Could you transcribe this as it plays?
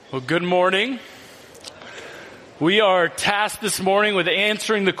Well, good morning. We are tasked this morning with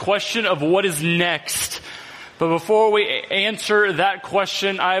answering the question of what is next. But before we answer that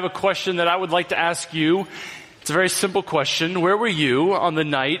question, I have a question that I would like to ask you. It's a very simple question. Where were you on the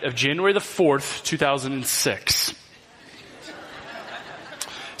night of January the 4th, 2006?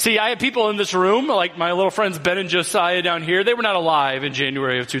 See, I have people in this room, like my little friends Ben and Josiah down here. They were not alive in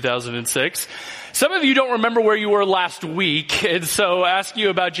January of 2006. Some of you don't remember where you were last week, and so asking you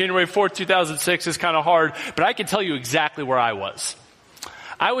about January 4th, 2006 is kind of hard, but I can tell you exactly where I was.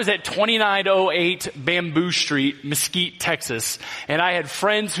 I was at 2908 Bamboo Street, Mesquite, Texas, and I had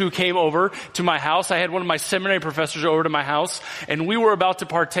friends who came over to my house. I had one of my seminary professors over to my house, and we were about to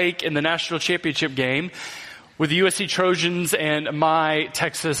partake in the national championship game with the USC Trojans and my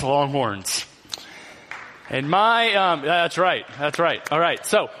Texas Longhorns. And that's right. All right.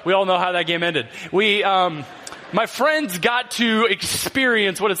 So we all know how that game ended. My friends got to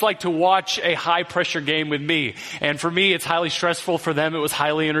experience what it's like to watch a high pressure game with me. And for me, it's highly stressful. For them, it was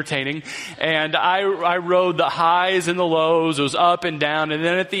highly entertaining. And I rode the highs and the lows. It was up and down. And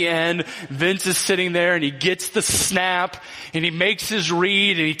then at the end, Vince is sitting there and he gets the snap and he makes his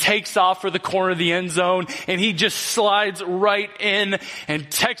read and he takes off for the corner of the end zone and he just slides right in and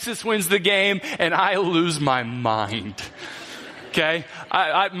Texas wins the game and I lose my mind. Okay,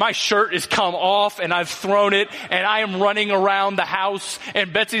 my shirt has come off and I've thrown it and I am running around the house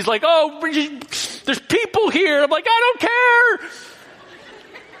and Betsy's like, oh, there's people here. I'm like, I don't care.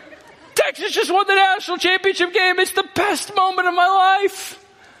 Texas just won the national championship game. It's the best moment of my life.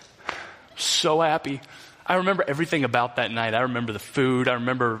 So happy. I remember everything about that night. I remember the food. I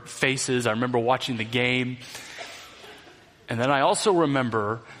remember faces. I remember watching the game. And then I also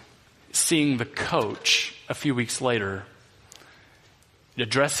remember seeing the coach a few weeks later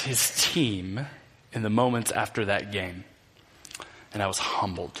address his team in the moments after that game. And I was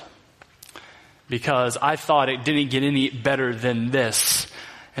humbled because I thought it didn't get any better than this.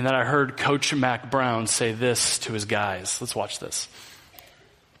 And then I heard Coach Mack Brown say this to his guys. Let's watch this.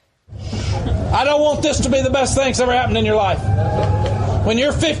 I don't want this to be the best thing that's ever happened in your life. When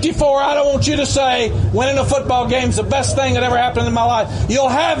you're 54, I don't want you to say winning a football game is the best thing that ever happened in my life. You'll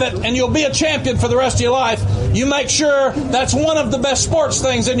have it and you'll be a champion for the rest of your life. You make sure that's one of the best sports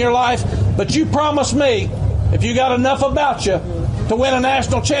things in your life. But you promise me, if you got enough about you to win a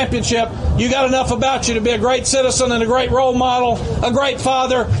national championship, you got enough about you to be a great citizen and a great role model, a great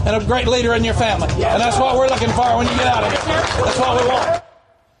father, and a great leader in your family. And that's what we're looking for when you get out of here. That's what we want.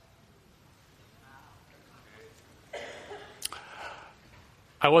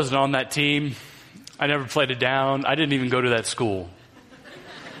 I wasn't on that team. I never played it down. I didn't even go to that school.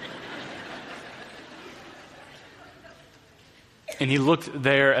 And he looked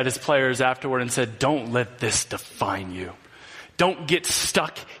there at his players afterward and said, don't let this define you. Don't get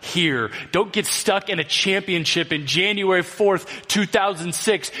stuck here. Don't get stuck in a championship in January 4th,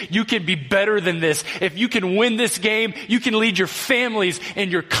 2006. You can be better than this. If you can win this game, you can lead your families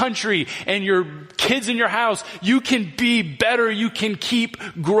and your country and your kids in your house. You can be better. You can keep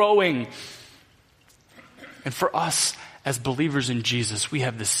growing. And for us as believers in Jesus, we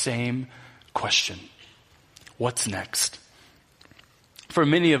have the same question. What's next? For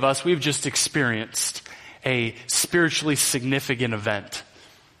many of us, we've just experienced a spiritually significant event.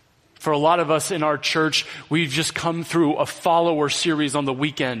 For a lot of us in our church, we've just come through a follower series on the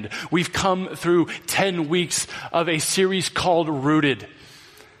weekend. We've come through 10 weeks of a series called Rooted.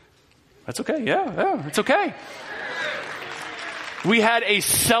 That's okay. Yeah, it's okay. We had a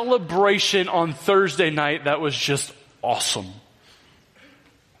celebration on Thursday night that was just awesome.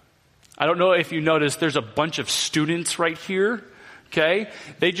 I don't know if you noticed, there's a bunch of students right here. Okay,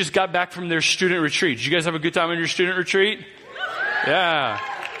 they just got back from their student retreat. Did you guys have a good time on your student retreat? Yeah.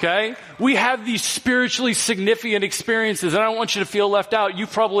 Okay. We have these spiritually significant experiences, and I don't want you to feel left out.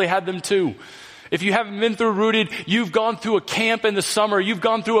 You've probably had them too. If you haven't been through Rooted, you've gone through a camp in the summer. You've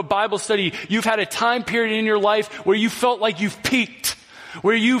gone through a Bible study. You've had a time period in your life where you felt like you've peaked,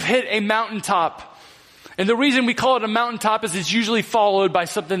 where you've hit a mountaintop. And the reason we call it a mountaintop is it's usually followed by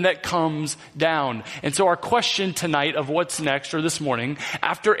something that comes down. And so our question tonight of what's next, or this morning,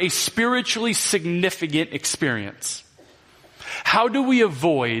 after a spiritually significant experience, how do we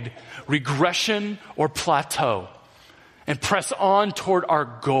avoid regression or plateau and press on toward our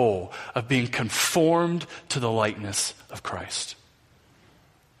goal of being conformed to the likeness of Christ?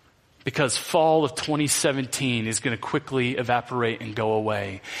 Because fall of 2017 is going to quickly evaporate and go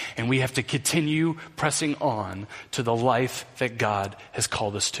away. And we have to continue pressing on to the life that God has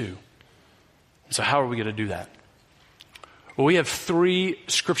called us to. So how are we going to do that? Well, we have 3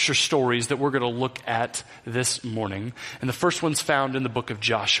 scripture stories that we're going to look at this morning. And the first one's found in the book of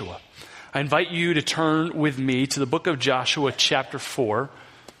Joshua. I invite you to turn with me to the book of Joshua chapter 4.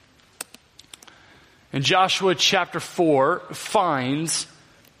 And Joshua chapter 4 finds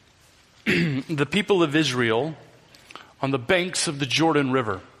the people of Israel on the banks of the Jordan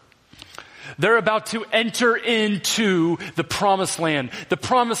River. They're about to enter into the promised land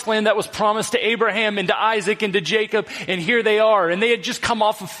that was promised to Abraham and to Isaac and to Jacob, and here they are. And they had just come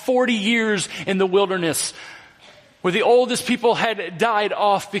off of 40 years in the wilderness, where the oldest people had died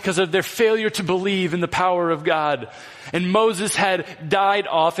off because of their failure to believe in the power of God. And Moses had died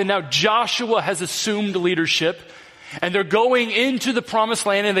off, and now Joshua has assumed leadership, and they're going into the promised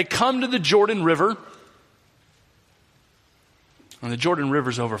land, and they come to the Jordan River, and the Jordan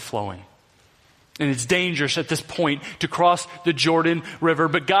River's overflowing. And it's dangerous at this point to cross the Jordan River.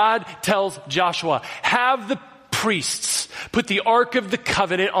 But God tells Joshua, have the priests put the Ark of the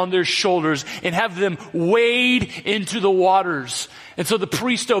Covenant on their shoulders and have them wade into the waters. And so the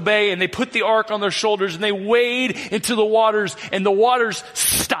priests obey, and they put the Ark on their shoulders and they wade into the waters, and the waters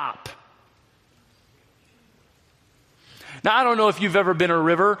stop. Now, I don't know if you've ever been in a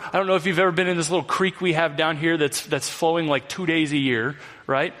river. I don't know if you've ever been in this little creek we have down here that's flowing like 2 days a year,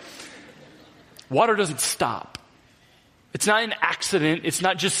 right? Water doesn't stop. It's not an accident. It's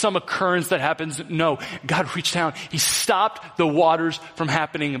not just some occurrence that happens. No, God reached down. He stopped the waters from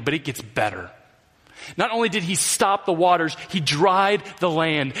happening, but it gets better. Not only did he stop the waters, he dried the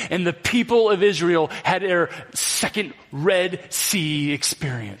land, and the people of Israel had their second Red Sea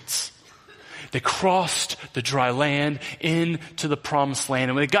experience. They crossed the dry land into the promised land,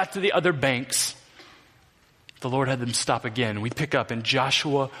 and when they got to the other banks, the Lord had them stop again. We pick up in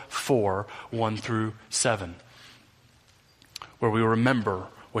Joshua 4, 1 through 7, where we remember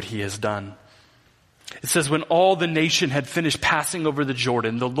what he has done. It says, when all the nation had finished passing over the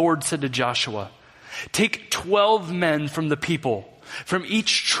Jordan, the Lord said to Joshua, take 12 men from the people, from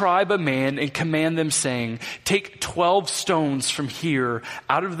each tribe a man, and command them, saying, take 12 stones from here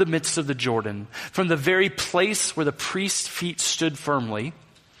out of the midst of the Jordan, from the very place where the priest's feet stood firmly,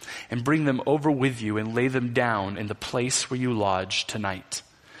 and bring them over with you and lay them down in the place where you lodge tonight.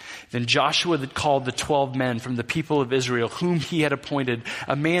 Then Joshua had called the 12 men from the people of Israel, whom he had appointed,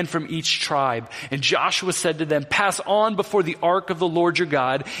 a man from each tribe. And Joshua said to them, pass on before the ark of the Lord your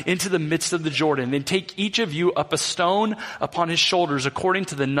God into the midst of the Jordan, and take each of you up a stone upon his shoulders, according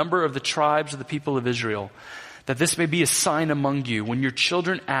to the number of the tribes of the people of Israel, that this may be a sign among you when your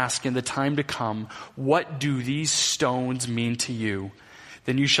children ask in the time to come, what do these stones mean to you?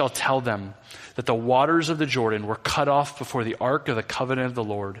 Then you shall tell them that the waters of the Jordan were cut off before the ark of the covenant of the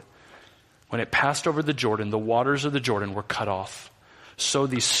Lord. When it passed over the Jordan, the waters of the Jordan were cut off. So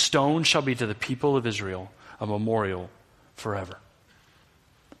these stones shall be to the people of Israel a memorial forever.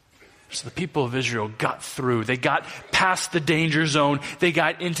 So the people of Israel got through. They got past the danger zone. They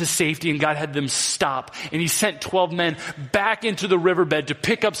got into safety, and God had them stop. And he sent 12 men back into the riverbed to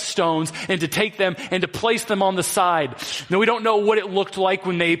pick up stones and to take them and to place them on the side. Now, we don't know what it looked like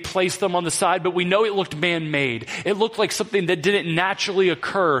when they placed them on the side, but we know it looked man-made. It looked like something that didn't naturally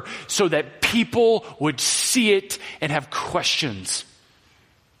occur, so that people would see it and have questions.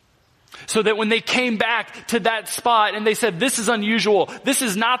 So that when they came back to that spot and they said, this is unusual, this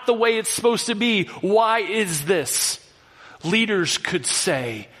is not the way it's supposed to be, why is this? Leaders could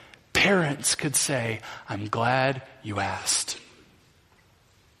say, parents could say, I'm glad you asked.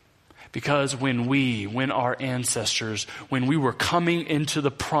 Because when our ancestors, when we were coming into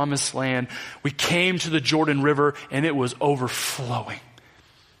the promised land, we came to the Jordan River and it was overflowing.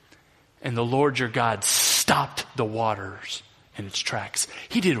 And the Lord your God stopped the waters in its tracks.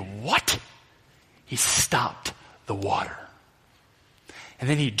 He did what? He stopped the water. And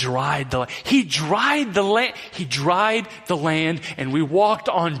then he dried the land. He dried the land, and we walked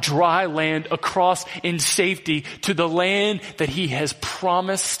on dry land across in safety to the land that he has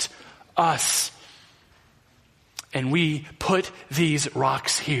promised us. And we put these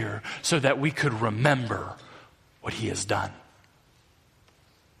rocks here so that we could remember what he has done.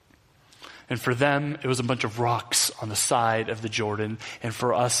 And for them, it was a bunch of rocks on the side of the Jordan. And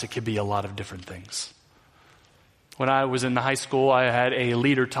for us, it could be a lot of different things. When I was in high school, I had a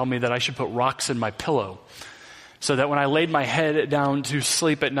leader tell me that I should put rocks in my pillow, so that when I laid my head down to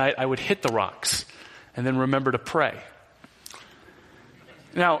sleep at night, I would hit the rocks and then remember to pray.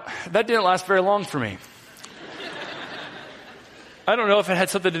 Now, that didn't last very long for me. I don't know if it had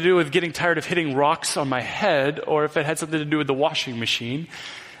something to do with getting tired of hitting rocks on my head, or if it had something to do with the washing machine.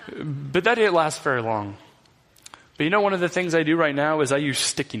 But that didn't last very long. But you know, one of the things I do right now is I use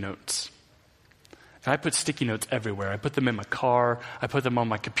sticky notes. And I put sticky notes everywhere. I put them in my car. I put them on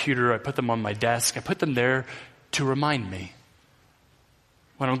my computer. I put them on my desk. I put them there to remind me.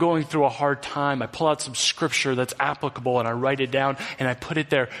 When I'm going through a hard time, I pull out some scripture that's applicable and I write it down and I put it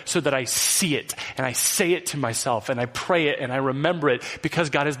there so that I see it and I say it to myself and I pray it and I remember it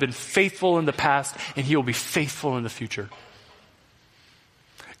because God has been faithful in the past and He will be faithful in the future.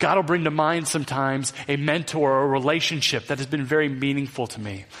 God will bring to mind sometimes a mentor or a relationship that has been very meaningful to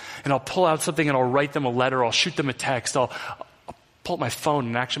me. And I'll pull out something and I'll write them a letter, I'll shoot them a text, I'll pull up my phone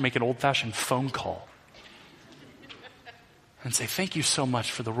and actually make an old-fashioned phone call. And say, thank you so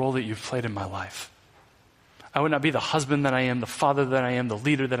much for the role that you've played in my life. I would not be the husband that I am, the father that I am, the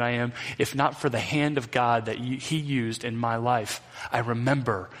leader that I am, if not for the hand of God that He used in my life. I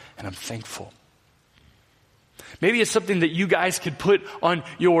remember and I'm thankful. Maybe it's something that you guys could put on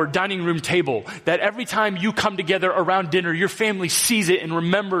your dining room table, that every time you come together around dinner, your family sees it and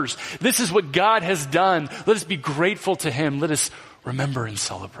remembers, this is what God has done. Let us be grateful to Him. Let us remember and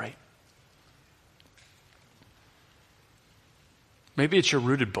celebrate. Maybe it's your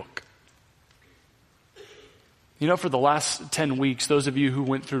Rooted book. You know, for the last 10 weeks, those of you who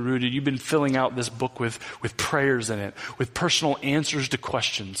went through Rooted, you've been filling out this book with prayers in it, with personal answers to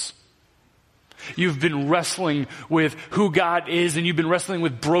questions. You've been wrestling with who God is, and you've been wrestling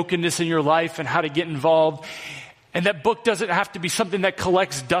with brokenness in your life and how to get involved. And that book doesn't have to be something that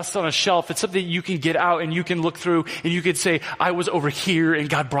collects dust on a shelf. It's something you can get out and you can look through and you can say, I was over here and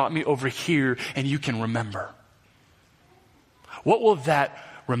God brought me over here, and you can remember. What will that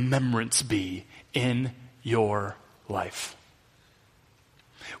remembrance be in your life?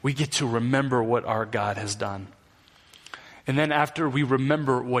 We get to remember what our God has done. And then after we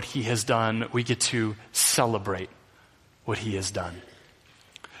remember what He has done, we get to celebrate what He has done.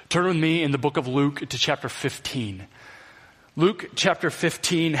 Turn with me in the book of Luke to chapter 15. Luke chapter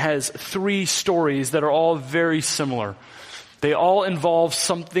 15 has 3 stories that are all very similar. They all involve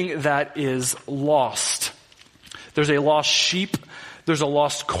something that is lost. There's a lost sheep, there's a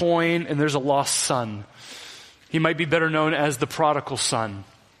lost coin, and there's a lost son. He might be better known as the prodigal son.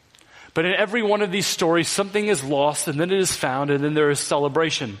 But in every one of these stories, something is lost, and then it is found, and then there is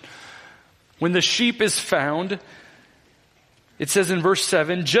celebration. When the sheep is found, it says in verse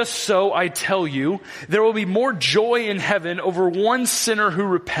 7, just so I tell you, there will be more joy in heaven over one sinner who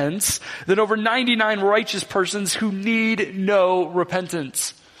repents than over 99 righteous persons who need no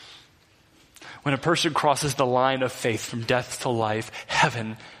repentance. When a person crosses the line of faith from death to life,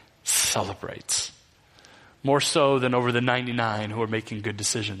 heaven celebrates. More so than over the 99 who are making good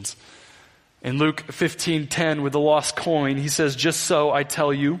decisions. In Luke 15:10, with the lost coin, he says, just so I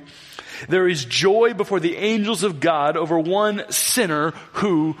tell you, there is joy before the angels of God over one sinner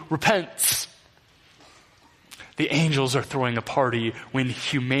who repents. The angels are throwing a party when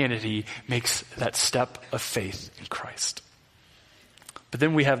humanity makes that step of faith in Christ. But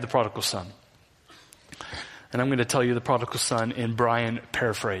then we have the prodigal son. And I'm going to tell you the prodigal son in Brian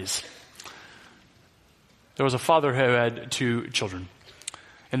paraphrase. There was a father who had 2 children.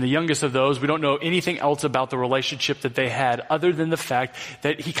 And the youngest of those, we don't know anything else about the relationship that they had other than the fact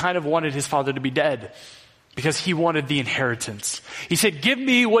that he kind of wanted his father to be dead because he wanted the inheritance. He said, give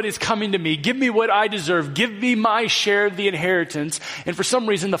me what is coming to me. Give me what I deserve. Give me my share of the inheritance. And for some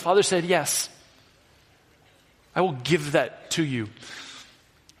reason, the father said, yes, I will give that to you.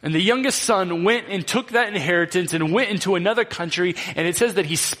 And the youngest son went and took that inheritance and went into another country, and it says that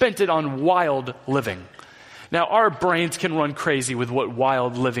he spent it on wild living. Now, our brains can run crazy with what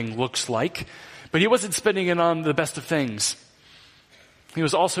wild living looks like, but he wasn't spending it on the best of things. He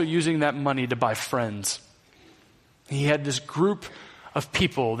was also using that money to buy friends. He had this group of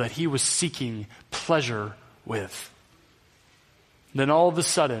people that he was seeking pleasure with. Then all of a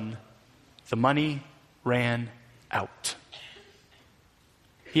sudden, the money ran out.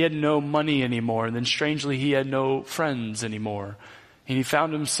 He had no money anymore, and then strangely, he had no friends anymore. And he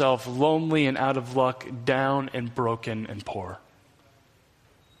found himself lonely and out of luck, down and broken and poor.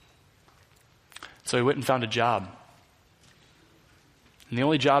 So he went and found a job. And the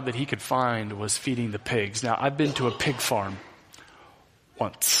only job that he could find was feeding the pigs. Now, I've been to a pig farm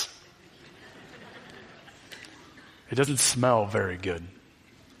once. It doesn't smell very good.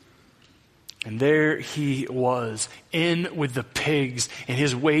 And there he was, in with the pigs, and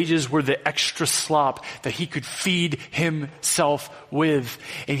his wages were the extra slop that he could feed himself with.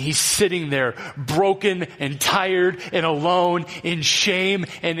 And he's sitting there, broken and tired and alone, in shame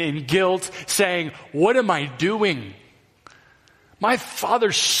and in guilt, saying, what am I doing? My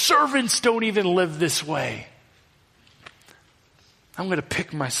father's servants don't even live this way. I'm going to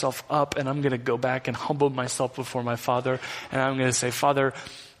pick myself up and I'm going to go back and humble myself before my father. And I'm going to say, Father,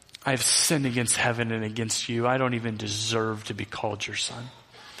 I have sinned against heaven and against you. I don't even deserve to be called your son.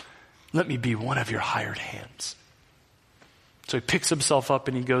 Let me be one of your hired hands. So he picks himself up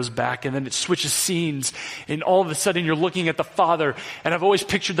and he goes back, and then it switches scenes, and all of a sudden you're looking at the father, and I've always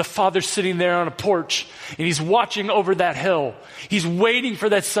pictured the father sitting there on a porch, and he's watching over that hill. He's waiting for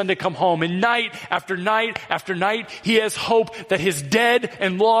that son to come home, and night after night after night, he has hope that his dead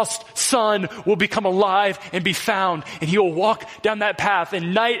and lost son will become alive and be found, and he will walk down that path,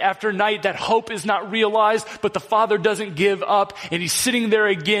 and night after night that hope is not realized, but the father doesn't give up, and he's sitting there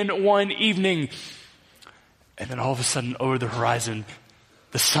again one evening. And then all of a sudden, over the horizon,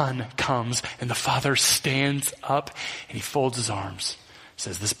 the son comes, and the father stands up, and he folds his arms. He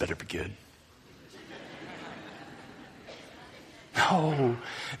says, this better be good.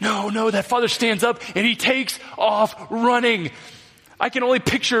 No, that father stands up, and he takes off running. I can only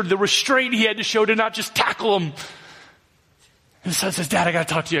picture the restraint he had to show to not just tackle him. And the son says, Dad, I got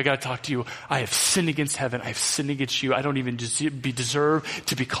to talk to you. I have sinned against heaven. I have sinned against you. I don't even deserve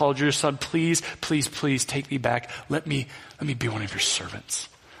to be called your son. Please, please, please take me back. Let me be one of your servants.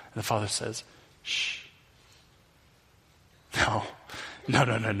 And the father says, shh. No.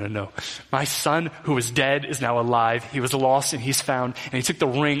 My son who was dead is now alive. He was lost and he's found. And he took the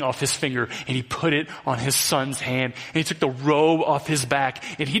ring off his finger and he put it on his son's hand. And he took the robe off his back.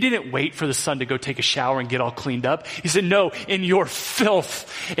 And he didn't wait for the son to go take a shower and get all cleaned up. He said, no, in your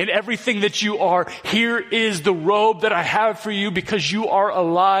filth and everything that you are, here is the robe that I have for you because you are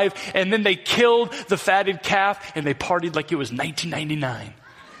alive. And then they killed the fatted calf and they partied like it was 1999.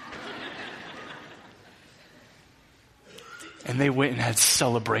 And they went and had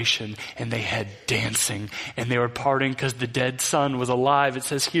celebration, and they had dancing, and they were partying because the dead son was alive. It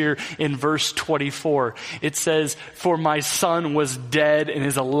says here in verse 24, it says, for my son was dead and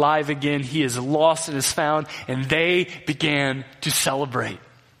is alive again. He is lost and is found. And they began to celebrate.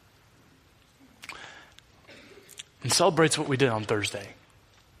 And celebrates what we did on Thursday.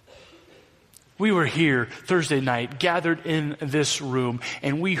 We were here Thursday night, gathered in this room,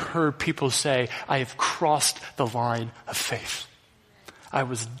 and we heard people say, I have crossed the line of faith. I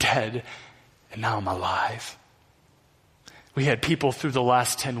was dead, and now I'm alive. We had people through the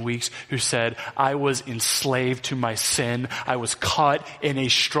last 10 weeks who said, I was enslaved to my sin. I was caught in a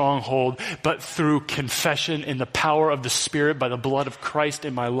stronghold, but through confession and the power of the Spirit by the blood of Christ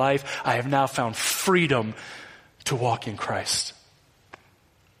in my life, I have now found freedom to walk in Christ.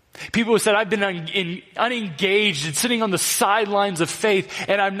 People who said, I've been unengaged and sitting on the sidelines of faith,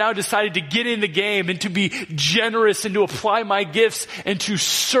 and I've now decided to get in the game and to be generous and to apply my gifts and to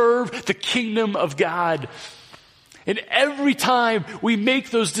serve the kingdom of God. And every time we make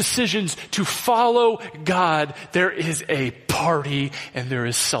those decisions to follow God, there is a party and there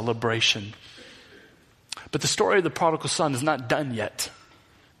is celebration. But the story of the prodigal son is not done yet.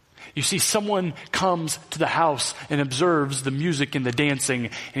 You see, someone comes to the house and observes the music and the dancing,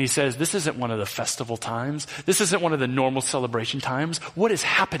 and he says, this isn't one of the festival times. This isn't one of the normal celebration times. What is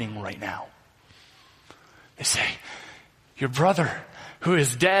happening right now? They say, your brother who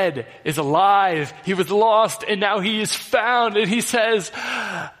is dead is alive. He was lost, and now he is found. And he says,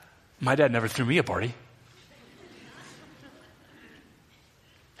 my dad never threw me a party.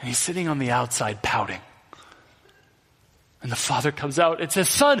 And he's sitting on the outside pouting. And the father comes out and says,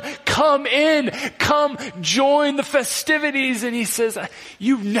 son, come in, come join the festivities. And he says,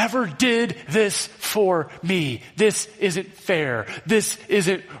 you never did this for me. This isn't fair. This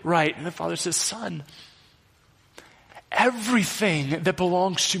isn't right. And the father says, son, everything that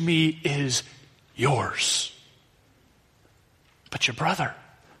belongs to me is yours. But your brother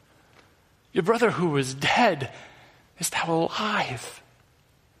who was dead is now alive.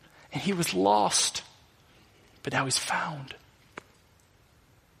 And he was lost, but now he's found.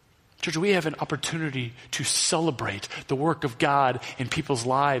 Church, we have an opportunity to celebrate the work of God in people's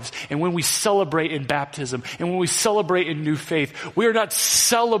lives. And when we celebrate in baptism and when we celebrate in new faith, we are not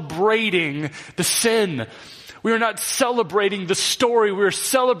celebrating the sin. We are not celebrating the story. We are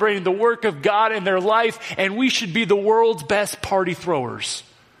celebrating the work of God in their life, and we should be the world's best party throwers.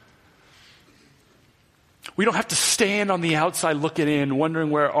 We don't have to stand on the outside looking in, wondering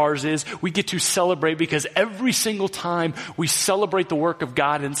where ours is. We get to celebrate because every single time we celebrate the work of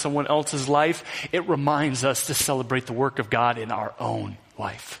God in someone else's life, it reminds us to celebrate the work of God in our own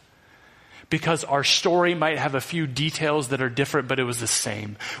life. Because our story might have a few details that are different, but it was the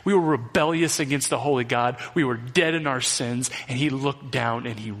same. We were rebellious against the holy God. We were dead in our sins, and he looked down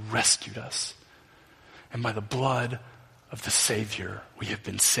and he rescued us. And by the blood of the Savior, we have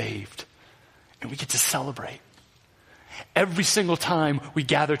been saved. And we get to celebrate. Every single time we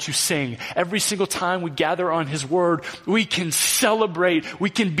gather to sing, every single time we gather on his word, we can celebrate, we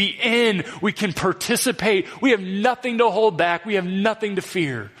can be in, we can participate. We have nothing to hold back. We have nothing to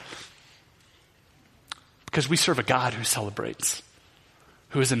fear. Because we serve a God who celebrates,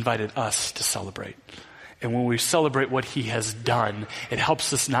 who has invited us to celebrate. And when we celebrate what he has done, it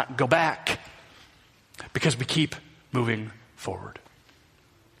helps us not go back because we keep moving forward.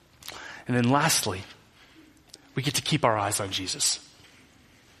 And then lastly, we get to keep our eyes on Jesus.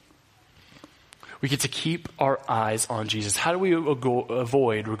 We get to keep our eyes on Jesus. How do we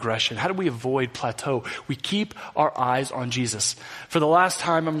avoid regression? How do we avoid plateau? We keep our eyes on Jesus. For the last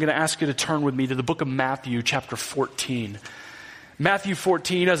time, I'm going to ask you to turn with me to the book of Matthew, chapter 14. Matthew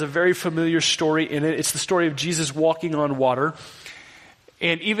 14 has a very familiar story in it. It's the story of Jesus walking on water.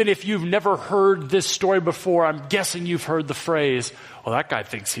 And even if you've never heard this story before, I'm guessing you've heard the phrase, well, that guy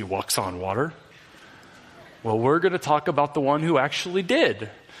thinks he walks on water. Well, we're going to talk about the one who actually did.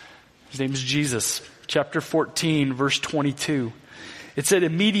 His name is Jesus. Chapter 14, verse 22. It said,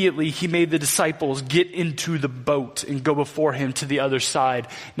 immediately he made the disciples get into the boat and go before him to the other side.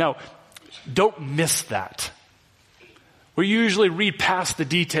 Now, don't miss that. We usually read past the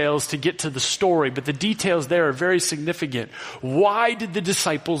details to get to the story, but the details there are very significant. Why did the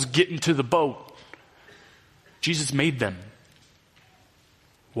disciples get into the boat? Jesus made them.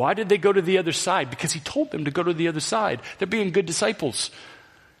 Why did they go to the other side? Because he told them to go to the other side. They're being good disciples.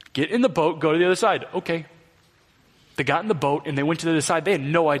 Get in the boat, go to the other side. Okay. They got in the boat and they went to the other side. They had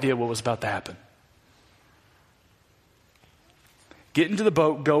no idea what was about to happen. Get into the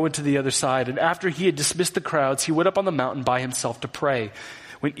boat, go into the other side. And after he had dismissed the crowds, he went up on the mountain by himself to pray.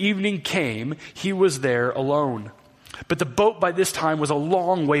 When evening came, he was there alone. But the boat by this time was a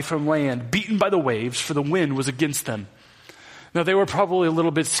long way from land, beaten by the waves, for the wind was against them. Now, they were probably a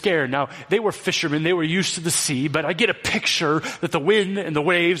little bit scared. Now, they were fishermen. They were used to the sea, but I get a picture that the wind and the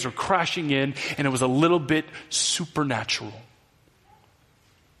waves were crashing in, and it was a little bit supernatural.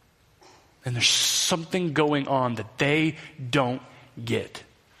 And there's something going on that they don't get.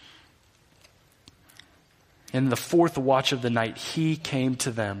 In the fourth watch of the night, he came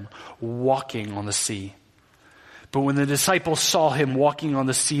to them walking on the sea. But when the disciples saw him walking on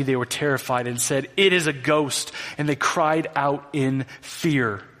the sea, they were terrified and said, "It is a ghost." And they cried out in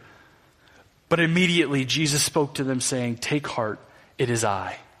fear. But immediately Jesus spoke to them saying, "Take heart, it is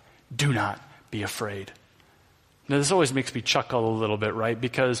I. Do not be afraid." Now this always makes me chuckle a little bit, right?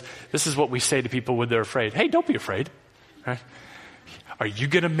 Because this is what we say to people when they're afraid. Hey, don't be afraid. Right? Are you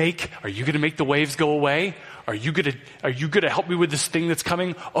gonna make the waves go away? Are you gonna help me with this thing that's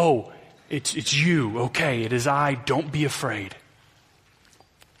coming? Oh, it's you. Okay, it is I. Don't be afraid.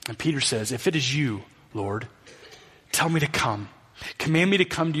 And Peter says, "If it is you, Lord, tell me to come. Command me to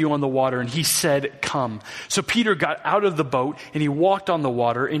come to you on the water." And he said, "Come." So Peter got out of the boat and he walked on the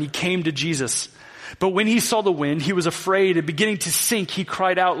water and he came to Jesus. But when he saw the wind, he was afraid, and beginning to sink, he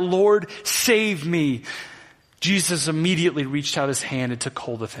cried out, "Lord, save me." Jesus immediately reached out his hand and took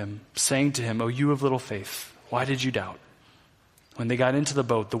hold of him, saying to him, "O you of little faith, why did you doubt?" When they got into the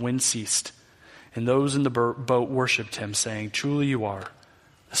boat, the wind ceased, and those in the boat worshipped him, saying, "Truly you are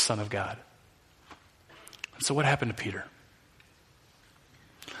the Son of God." And so what happened to Peter?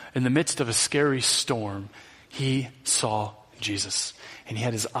 In the midst of a scary storm, he saw Jesus, and he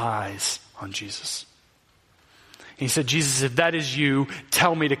had his eyes on Jesus. He said, "Jesus, if that is you,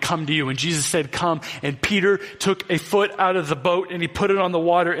 tell me to come to you." And Jesus said, "Come." And Peter took a foot out of the boat and he put it on the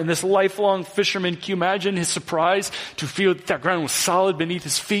water. And this lifelong fisherman, can you imagine his surprise to feel that ground was solid beneath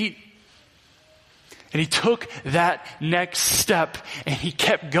his feet? And he took that next step and he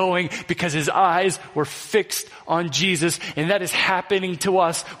kept going because his eyes were fixed on Jesus. And that is happening to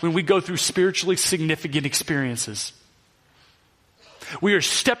us when we go through spiritually significant experiences. We are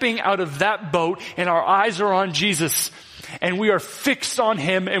stepping out of that boat and our eyes are on Jesus, and we are fixed on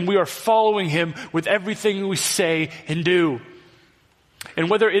him and we are following him with everything we say and do. And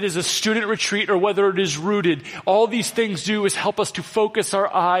whether it is a student retreat or whether it is rooted, all these things do is help us to focus our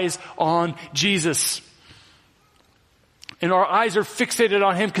eyes on Jesus. And our eyes are fixated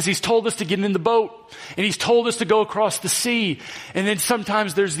on him because he's told us to get in the boat and he's told us to go across the sea. And then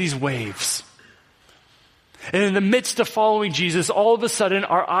sometimes there's these waves. And in the midst of following Jesus, all of a sudden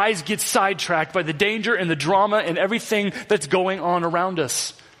our eyes get sidetracked by the danger and the drama and everything that's going on around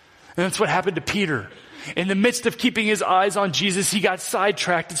us. And that's what happened to Peter. In the midst of keeping his eyes on Jesus, he got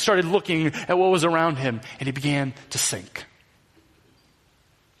sidetracked and started looking at what was around him, and he began to sink.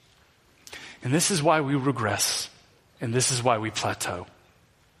 And this is why we regress, and this is why we plateau.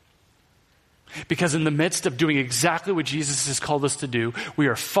 Because in the midst of doing exactly what Jesus has called us to do, we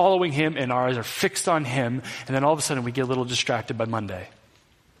are following him and our eyes are fixed on him, and then all of a sudden we get a little distracted by Monday.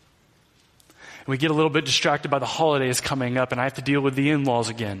 And we get a little bit distracted by the holidays coming up, and I have to deal with the in-laws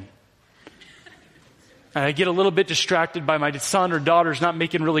again. And I get a little bit distracted by my son or daughters not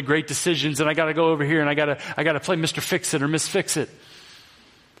making really great decisions, and I got to go over here and I got to play Mr. Fix-It or Miss Fix-It.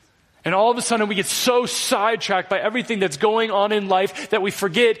 And all of a sudden we get so sidetracked by everything that's going on in life that we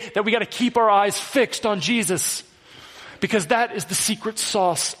forget that we got to keep our eyes fixed on Jesus. Because that is the secret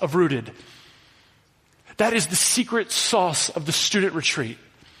sauce of Rooted. That is the secret sauce of the student retreat.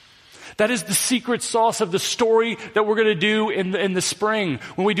 That is the secret sauce of the story that we're going to do in the spring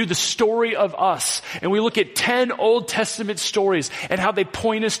when we do the story of us. And we look at 10 Old Testament stories and how they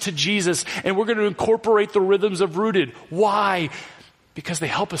point us to Jesus. And we're going to incorporate the rhythms of Rooted. Why? Because they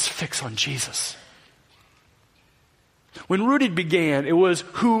help us fix on Jesus. When Rooted began, it was,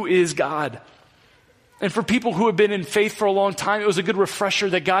 who is God? And for people who have been in faith for a long time, it was a good refresher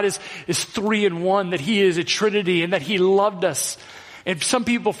that God is 3 in 1, that he is a Trinity, and that he loved us. And some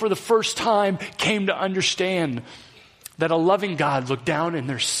people for the first time came to understand that a loving God looked down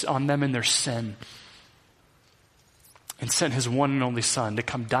on them in their sin and sent his one and only Son to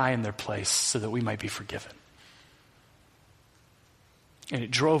come die in their place so that we might be forgiven. And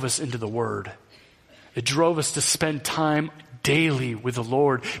it drove us into the Word. It drove us to spend time daily with the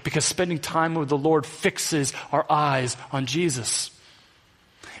Lord, because spending time with the Lord fixes our eyes on Jesus.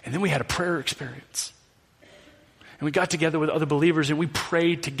 And then we had a prayer experience. And we got together with other believers and we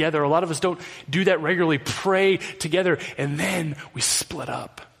prayed together. A lot of us don't do that regularly, pray together. And then we split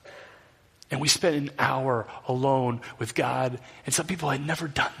up. And we spent an hour alone with God. And some people had never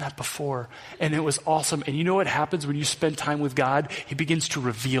done that before. And it was awesome. And you know what happens when you spend time with God? He begins to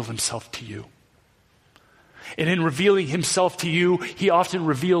reveal himself to you. And in revealing himself to you, he often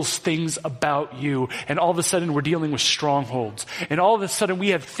reveals things about you. And all of a sudden we're dealing with strongholds. And all of a sudden we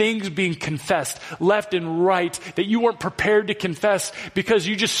have things being confessed left and right that you weren't prepared to confess because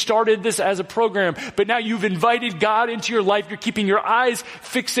you just started this as a program. But now you've invited God into your life. You're keeping your eyes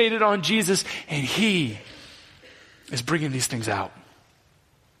fixated on Jesus, and he is bringing these things out.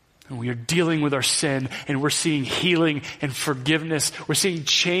 And we are dealing with our sin, and we're seeing healing and forgiveness. We're seeing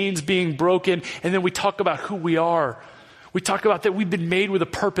chains being broken. And then we talk about who we are. We talk about that we've been made with a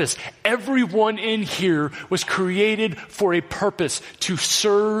purpose. Everyone in here was created for a purpose, to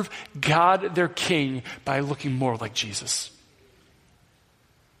serve God, their King, by looking more like Jesus.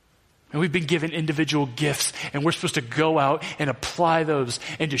 And we've been given individual gifts, and we're supposed to go out and apply those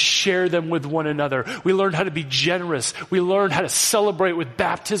and to share them with one another. We learn how to be generous. We learn how to celebrate with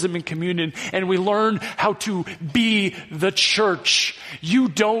baptism and communion, and we learn how to be the church. You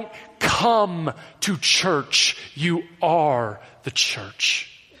don't come to church. You are the church.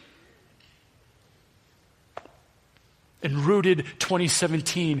 And Rooted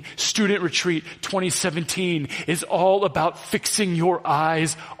 2017, Student Retreat 2017 is all about fixing your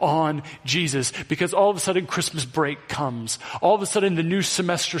eyes on Jesus. Because all of a sudden Christmas break comes. All of a sudden the new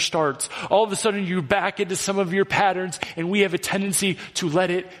semester starts. All of a sudden you're back into some of your patterns, and we have a tendency to let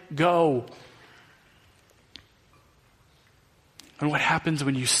it go. And what happens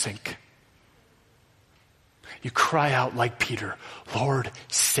when you sink? You cry out like Peter, Lord,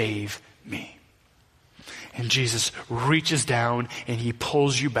 save me. And Jesus reaches down and he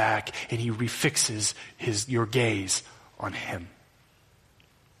pulls you back and he refixes your gaze on him.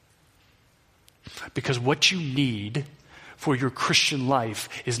 Because what you need for your Christian life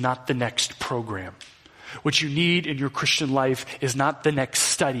is not the next program. What you need in your Christian life is not the next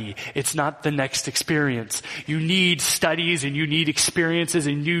study. It's not the next experience. You need studies and you need experiences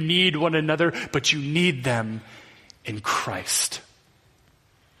and you need one another, but you need them in Christ.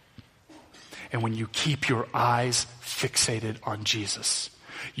 And when you keep your eyes fixated on Jesus,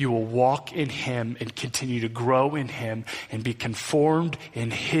 you will walk in him and continue to grow in him and be conformed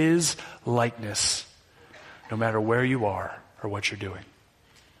in his likeness, no matter where you are or what you're doing.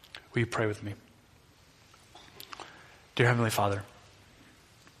 Will you pray with me? Dear Heavenly Father,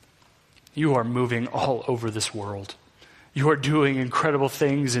 you are moving all over this world. You are doing incredible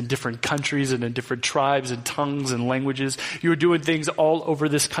things in different countries and in different tribes and tongues and languages. You are doing things all over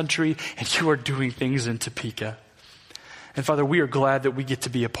this country, and you are doing things in Topeka. And Father, we are glad that we get to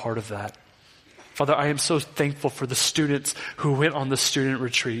be a part of that. Father, I am so thankful for the students who went on the student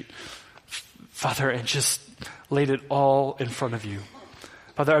retreat, Father, and just laid it all in front of you.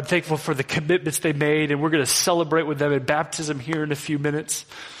 Father, I'm thankful for the commitments they made, and we're going to celebrate with them in baptism here in a few minutes.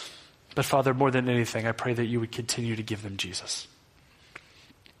 But Father, more than anything, I pray that you would continue to give them Jesus.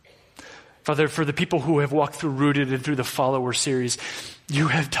 Father, for the people who have walked through Rooted and through the Follower series, You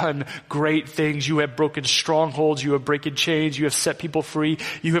have done great things. You have broken strongholds. You have broken chains. You have set people free.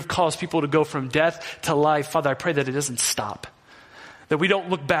 You have caused people to go from death to life. Father, I pray that it doesn't stop. That we don't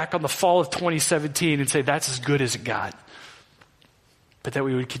look back on the fall of 2017 and say, that's as good as it got. But that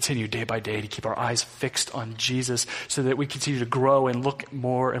we would continue day by day to keep our eyes fixed on Jesus so that we continue to grow and look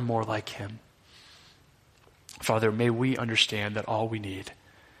more and more like him. Father, may we understand that all we need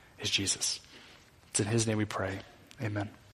is Jesus. It's in his name we pray. Amen.